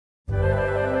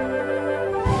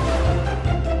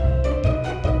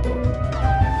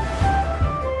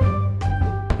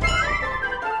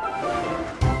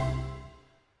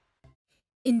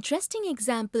interesting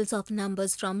examples of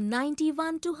numbers from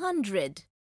 91 to 100.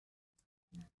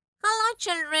 Hello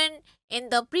children, in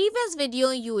the previous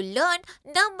video you learned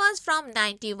numbers from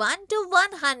 91 to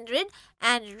 100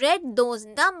 and read those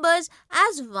numbers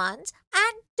as ones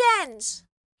and tens.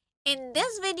 In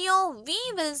this video we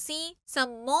will see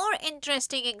some more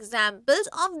interesting examples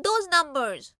of those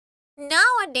numbers.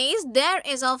 Nowadays there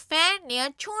is a fair near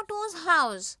Chotu's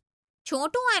house.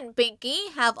 Chotu and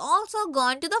Pinky have also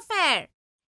gone to the fair.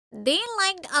 They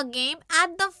liked a game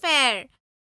at the fair.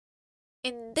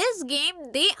 In this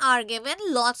game, they are given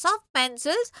lots of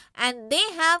pencils and they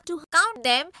have to count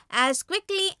them as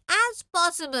quickly as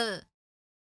possible.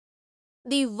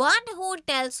 The one who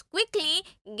tells quickly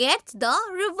gets the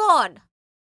reward.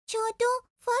 Chotu,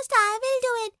 first I will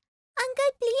do it.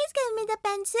 Uncle, please give me the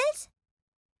pencils.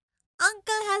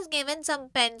 Uncle has given some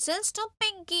pencils to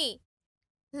Pinky.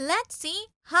 Let's see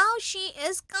how she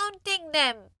is counting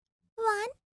them. 1,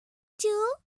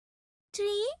 2,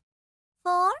 3,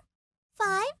 4,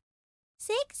 5,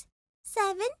 6,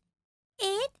 7, 8,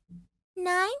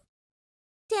 9,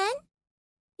 10,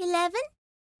 11,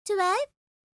 12,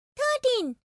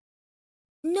 13.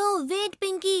 No, wait,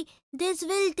 Pinky. This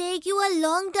will take you a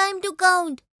long time to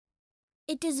count.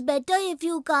 It is better if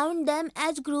you count them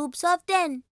as groups of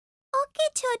 10. Okay,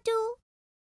 Chotu.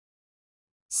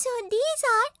 So these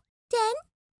are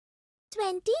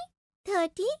 10, 20,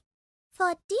 30,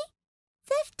 40,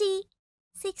 50,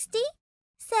 60,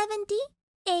 70,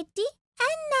 80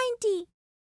 and 90.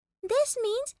 This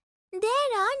means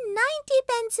there are 90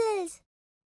 pencils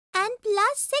and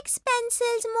plus 6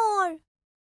 pencils more.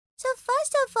 So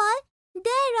first of all,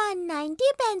 there are 90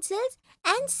 pencils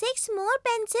and 6 more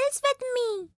pencils with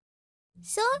me.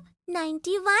 So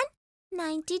 91,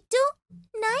 92,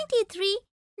 93,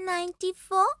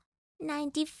 94,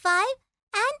 95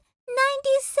 and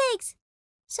 96.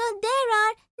 So there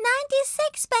are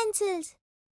 96 pencils.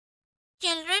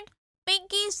 Children,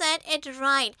 Pinky said it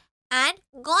right and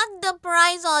got the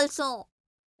prize also.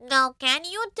 Now can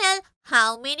you tell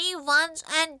how many ones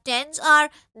and tens are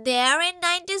there in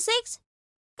 96?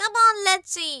 Come on,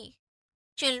 let's see.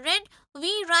 Children,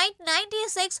 we write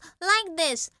 96 like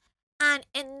this. And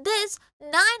in this,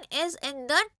 9 is in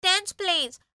the tens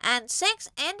place and 6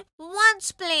 in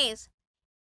ones place.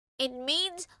 It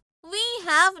means we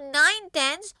have 9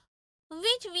 tens,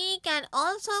 which we can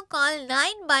also call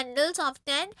 9 bundles of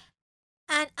 10,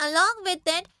 and along with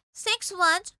it 6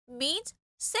 ones means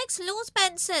 6 loose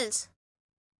pencils.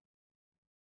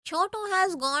 Chotu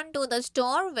has gone to the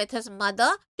store with his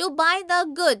mother to buy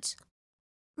the goods.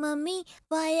 Mummy,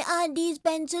 why are these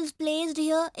pencils placed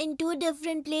here in 2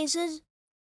 different places?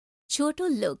 Chotu,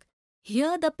 look.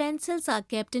 Here the pencils are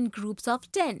kept in groups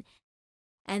of 10.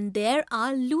 And there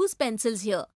are loose pencils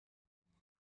here.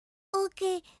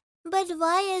 Okay, but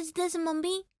why is this,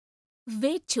 Mummy?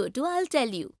 Wait, Chotu, I'll tell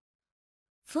you.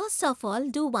 First of all,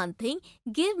 do one thing.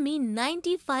 Give me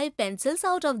 95 pencils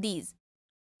out of these.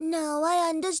 Now I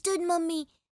understood, Mummy.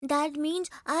 That means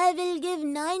I will give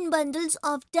 9 bundles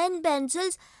of 10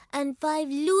 pencils and 5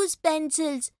 loose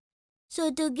pencils.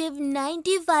 So to give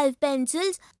 95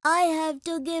 pencils, I have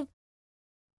to give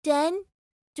 10,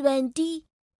 20,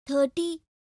 30,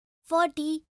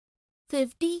 40,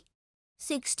 50,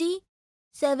 60,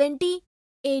 70,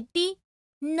 80,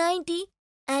 90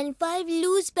 and 5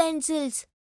 loose pencils.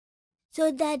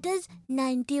 So that is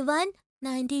 91,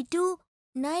 92,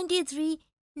 93,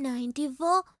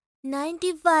 94,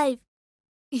 95.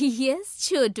 Yes,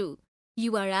 Chotu.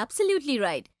 You are absolutely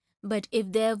right. But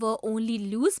if there were only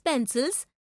loose pencils,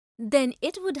 then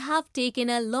it would have taken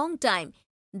a long time.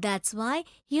 That's why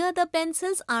here the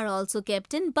pencils are also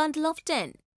kept in bundle of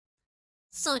 10.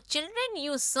 So children,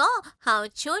 you saw how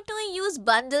Chotu used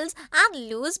bundles and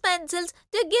loose pencils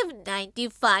to give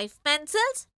 95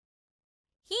 pencils.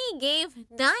 He gave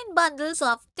 9 bundles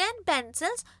of 10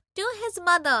 pencils to his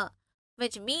mother,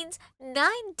 which means 9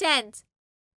 tens,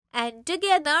 and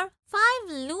together 5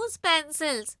 loose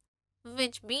pencils,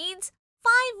 which means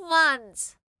 5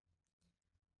 ones.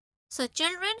 So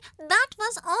children, that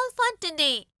was all for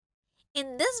today.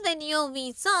 In this video,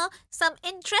 we saw some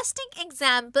interesting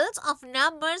examples of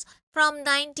numbers from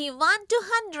 91 to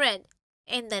 100.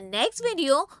 In the next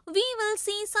video, we will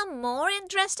see some more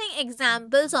interesting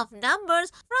examples of numbers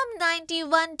from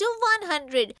 91 to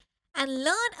 100 and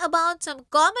learn about some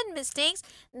common mistakes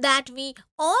that we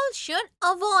all should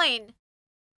avoid.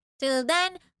 Till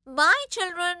then, bye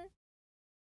children.